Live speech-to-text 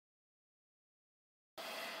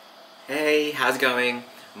Hey, how's it going?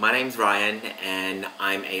 My name's Ryan and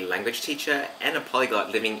I'm a language teacher and a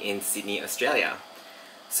polyglot living in Sydney, Australia.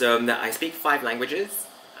 I speak 5 languages,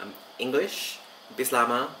 English,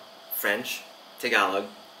 Bislama, French, Tagalog,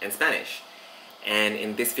 and Spanish. And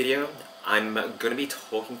in this video, I'm going to be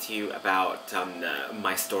talking to you about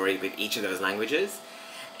my story with each of those languages.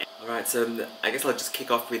 Alright, I guess I'll just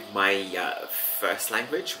kick off with my first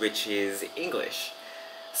language, which is English.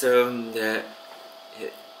 So,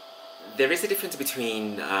 there is a difference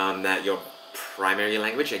between your primary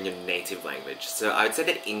language and your native language. So I would say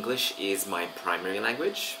that English is my primary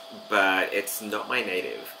language, but it's not my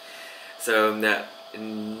native. So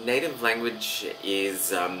native language is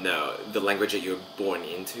the language that you're born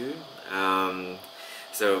into.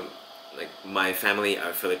 So like my family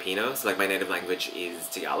are Filipino, so like my native language is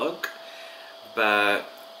Tagalog. But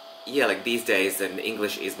yeah, like these days,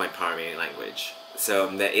 English is my primary language.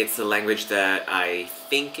 So it's the language that I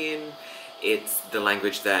think in. It's the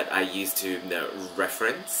language that I use to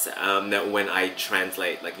reference when I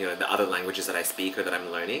translate, like the other languages that I speak or that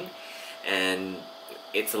I'm learning, and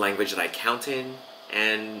it's the language that I count in,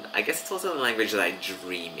 and I guess it's also the language that I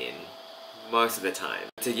dream in most of the time.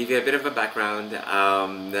 To give you a bit of a background,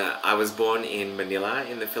 I was born in Manila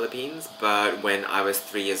in the Philippines, but when I was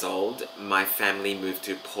 3 years old, my family moved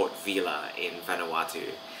to Port Vila in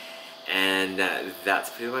Vanuatu. And that's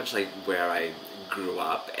pretty much like where I grew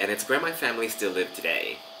up, and it's where my family still live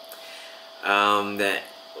today.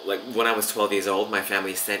 Like when I was 12 years old, my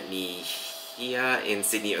family sent me here in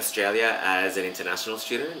Sydney, Australia as an international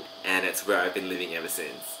student, and it's where I've been living ever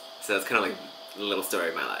since. So that's kind of like a little story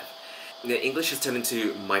of my life. English has turned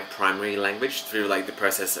into my primary language through like the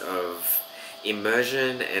process of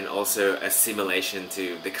immersion and also assimilation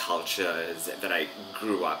to the cultures that I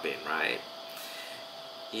grew up in, right?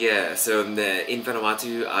 Yeah, so in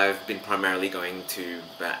Vanuatu, I've been primarily going to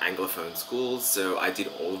Anglophone schools, so I did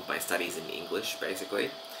all of my studies in English, basically.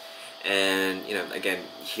 And, again,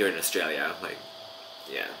 here in Australia, like,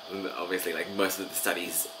 yeah, obviously, like, most of the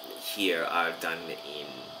studies here are done in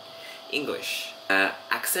English.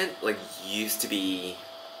 Accent, like, used to be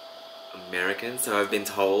American, so I've been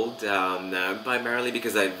told, primarily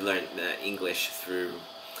because I've learned English through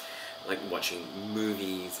like watching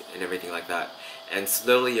movies and everything like that, and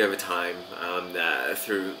slowly over time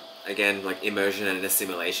through again like immersion and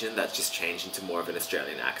assimilation, that's just changed into more of an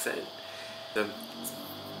Australian accent. So that's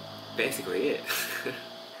basically it.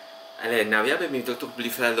 Allez, now jag blir doktor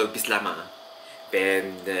Tagalog Bislama.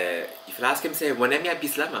 Ben I flaskem se wanem ya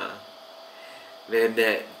Bislama. Ben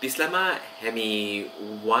Bislama hemi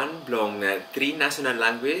one blong 3 national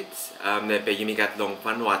language be yumigat long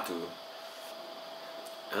Vanuatu.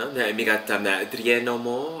 Mi gat Drieno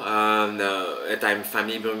mo, time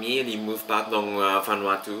family blomi, li move back long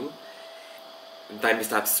Vanuatu. Time mi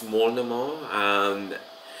start small no mo,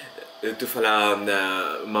 tu fala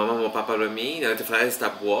mama mo papa blomi, tu fala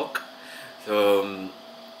start walk. So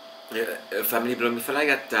family blomi fala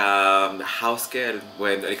gat house girl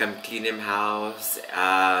when I can clean him house,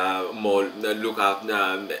 mo look out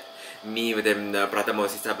me with them brata mo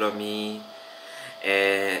sister blomi,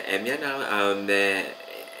 and yeah now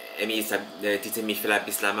Emi teaching me fila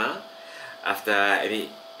Bislama. After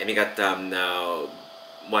Emi got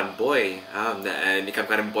one boy. Emi come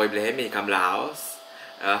got boy blehem. Emi come la house.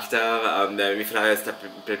 After mi fila start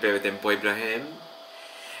prepare with them boy blehem.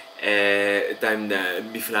 Time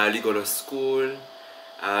mi fila go to school.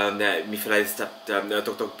 Mi fila start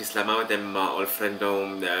talk Bislama with them all friend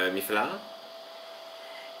mi fila.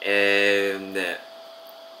 And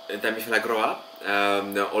time mi fila grow up.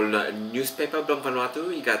 All newspaper from Vanuatu,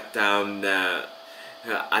 you got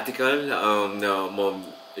article more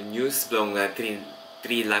news from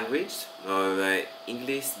three language,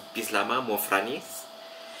 English, Bislama, more Franis,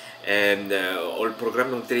 and all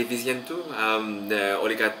program on television too. All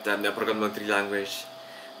you got program on 3 language,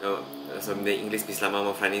 so the English, Bislama,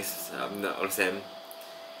 more Franis, all same.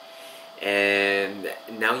 And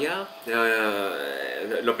now yeah,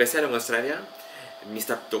 lo placer in Australia.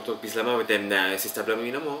 Mr. Dr. Bislama with them sister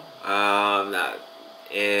blomi no mo.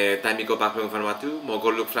 Time we go back from Vanuatu, mo go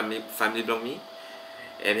look family blomi.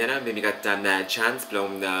 And yana we got chance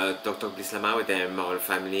from Dr. Bislama with them all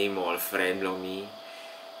family, all friend blomi.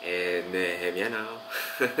 And yana.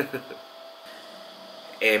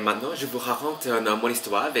 Et maintenant, je vous raconte mon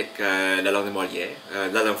histoire avec la langue de Molière,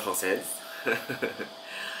 la langue française.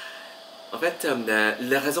 En fait,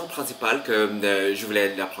 la raison principale que je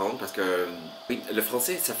voulais l'apprendre, parce que oui, le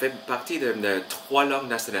français, ça fait partie de 3 langues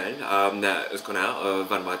nationales, ce qu'on a,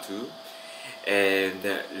 Vanuatu. Et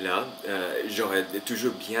là, j'aurais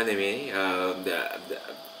toujours bien aimé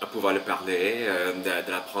pouvoir le parler,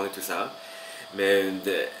 de l'apprendre et tout ça. Mais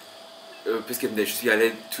puisque je suis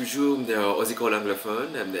allé toujours aux écoles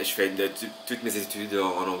anglophones, je fais toutes mes études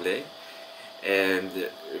en anglais. Et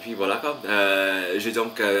puis voilà quoi. J'ai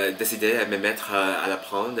donc décidé de me mettre à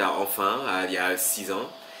l'apprendre enfin il y a 6 ans.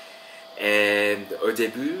 Et au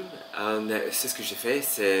début, ce que j'ai fait,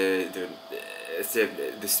 c'est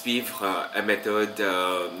de suivre une méthode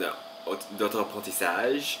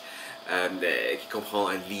d'auto-apprentissage qui comprend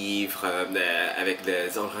un livre avec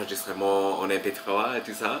des enregistrements en MP3 et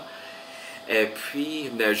tout ça. Et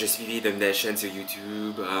puis, j'ai suivi des chaînes sur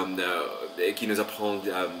YouTube qui nous apprennent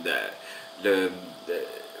le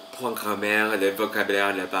point de grammaire, le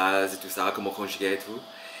vocabulaire, la base et tout ça, comment conjuguer et tout.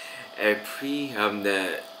 Et puis,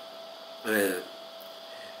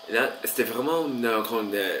 là, c'était vraiment quand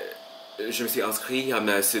je me suis inscrit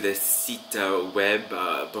sur des sites web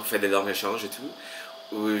pour faire des langues échanges et tout,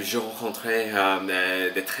 où je rencontrais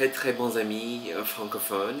de très très bons amis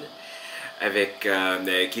francophones avec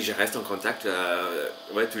qui je reste en contact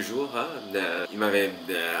ouais, toujours. Hein. Ils m'avaient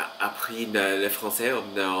appris le français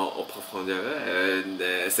en profondeur.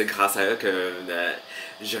 C'est grâce à eux que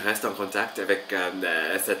je reste en contact avec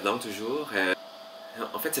cette langue toujours.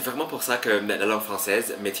 En fait, c'est vraiment pour ça que la langue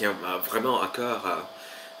française me tient vraiment à cœur,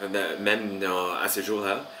 même à ce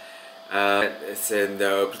jour-là. C'est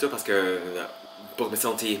plutôt parce que pour me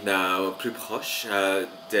sentir plus proche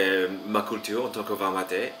de ma culture en tant que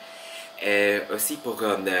Valentin, et aussi pour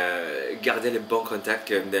garder le bon contact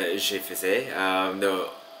que j'ai fait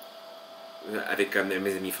avec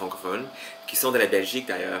mes amis francophones, qui sont de la Belgique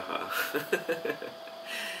d'ailleurs.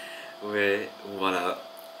 Oui, voilà.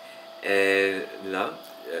 Et là,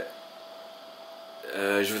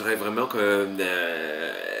 je voudrais vraiment que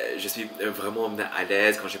je suis vraiment à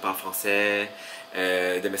l'aise quand je parle français,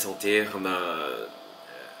 de me sentir comme un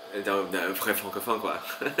vrai francophone, quoi.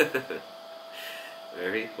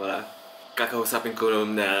 Oui, voilà. Kakausapin ko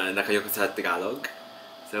na kayo sa Tagalog.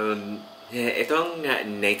 So, ito ang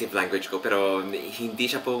native language ko, pero hindi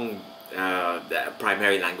siya pong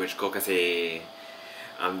primary language ko kasi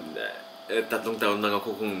um, 3 taon lang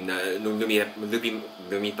ako nung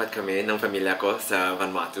lumipat kami ng pamilya ko sa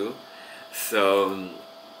Vanuatu. So,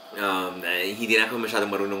 hindi na ako masyadong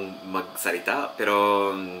marunong magsalita,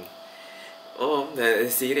 pero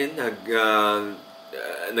sige rin,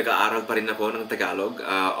 nag-aaral pa rin ako ng Tagalog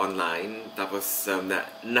online, tapos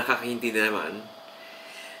nakakaintindi naman.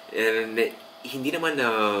 And, hindi naman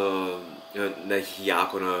nahiya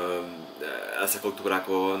ako sa kultura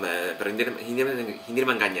ko, pero hindi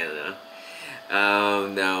naman ganyan na.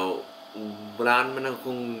 Now, wala naman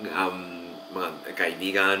akong mga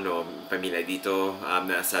kaibigan o pamilya dito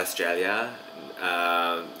sa Australia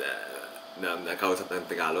na nakausap ng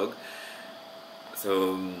Tagalog.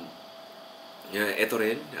 So, ito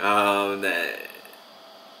rin,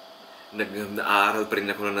 nag-aaral pa rin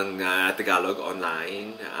ako ng Tagalog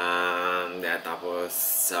online. Tapos,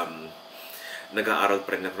 nag-aaral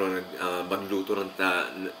pa rin ako ng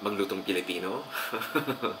maglutong Pilipino.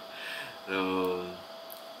 So,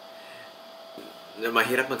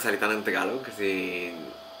 mahirap magsalita ng Tagalog kasi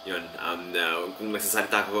yun, kung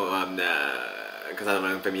nagsasalita ako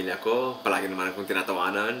kasama ng pamilya ko, palagi naman akong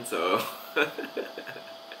tinatawanan. So,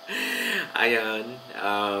 ayan,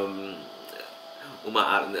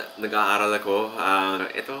 nag-aaral ako.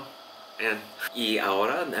 Ito, ayan. Y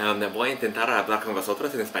ahora voy a intentar hablar con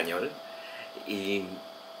vosotros en español. Y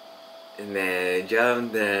ya,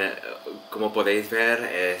 como podéis ver,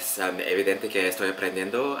 es evidente que estoy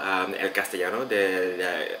aprendiendo el castellano del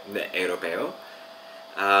europeo.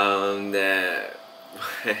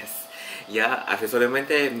 Pues, ya hace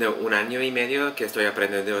solamente 1 año y medio que estoy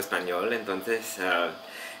aprendiendo español, entonces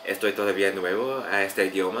estoy todavía nuevo a este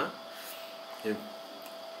idioma.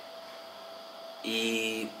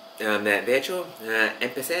 Y de hecho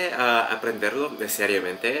empecé a aprenderlo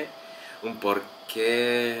seriamente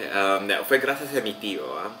porque fue gracias a mi tío.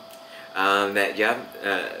 Ya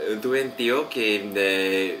tuve un tío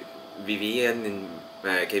que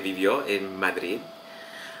que vivió en Madrid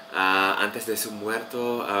antes de su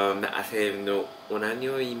muerto hace 1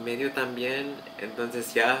 año y medio también,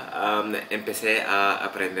 entonces ya empecé a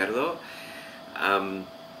aprenderlo.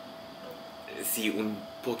 Sí, un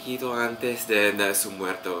poquito antes de su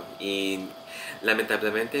muerto, y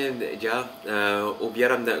lamentablemente ya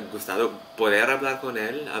hubiera gustado poder hablar con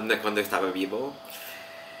él cuando estaba vivo,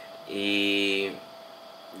 y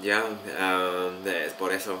ya es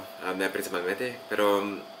por eso principalmente, pero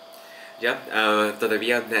ya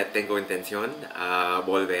todavía tengo intención a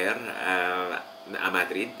volver a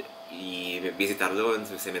Madrid y visitarlo en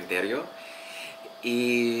su cementerio.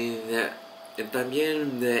 Y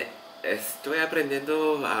También estoy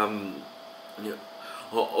aprendiendo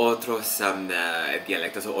otros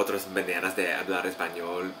dialectos o otras maneras de hablar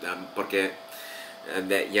español, porque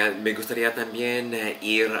ya me gustaría también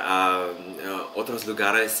ir a otros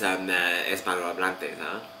lugares hispanohablantes,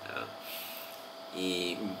 ¿no?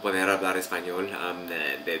 Y poder hablar español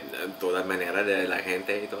de toda manera de la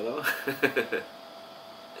gente y todo.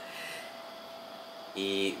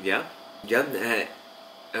 Y ya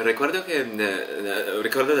recuerdo que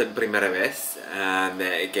recuerdo la primera vez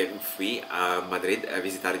que fui a Madrid a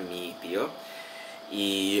visitar a mi tío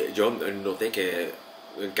y yo noté que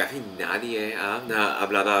casi nadie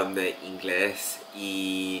hablaba inglés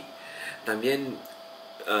y también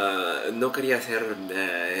no quería ser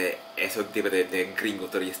ese tipo de gringo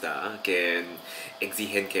turista que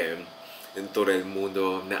exigen que en todo el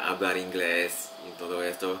mundo hablar inglés y todo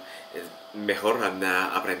esto. Es mejor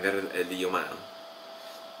aprender el idioma.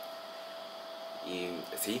 Y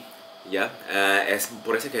sí, ya. Es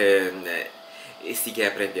por eso que sigue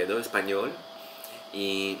aprendiendo español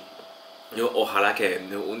y ojalá que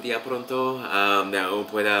un día pronto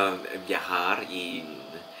pueda viajar y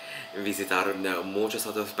visitar muchos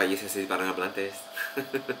otros países hispanohablantes.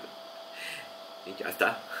 Y ya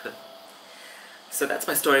está. So that's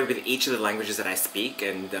my story with each of the languages that I speak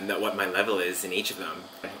and what my level is in each of them.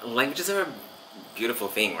 Languages are a beautiful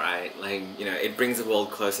thing, right? Like, you know, it brings the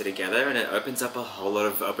world closer together and it opens up a whole lot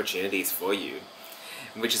of opportunities for you,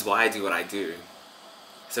 which is why I do what I do.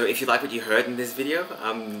 So if you like what you heard in this video,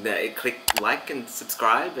 click like and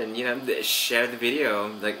subscribe and, you know, share the video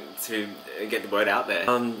like to get the word out there.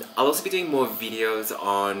 I'll also be doing more videos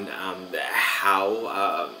on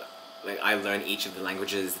how like I learn each of the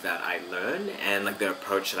languages that I learn and like the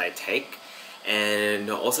approach that I take, and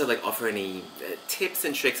also like offer any tips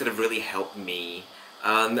and tricks that have really helped me.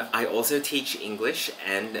 I also teach English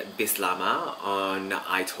and Bislama on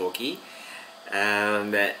iTalki.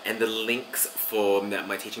 And the links for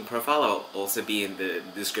my teaching profile will also be in the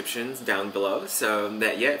descriptions down below. So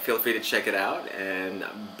yeah, feel free to check it out and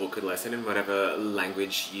book a lesson in whatever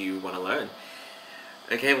language you want to learn.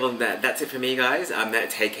 Okay, well that's it for me, guys.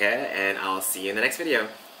 Take care, and I'll see you in the next video.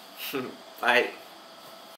 Bye.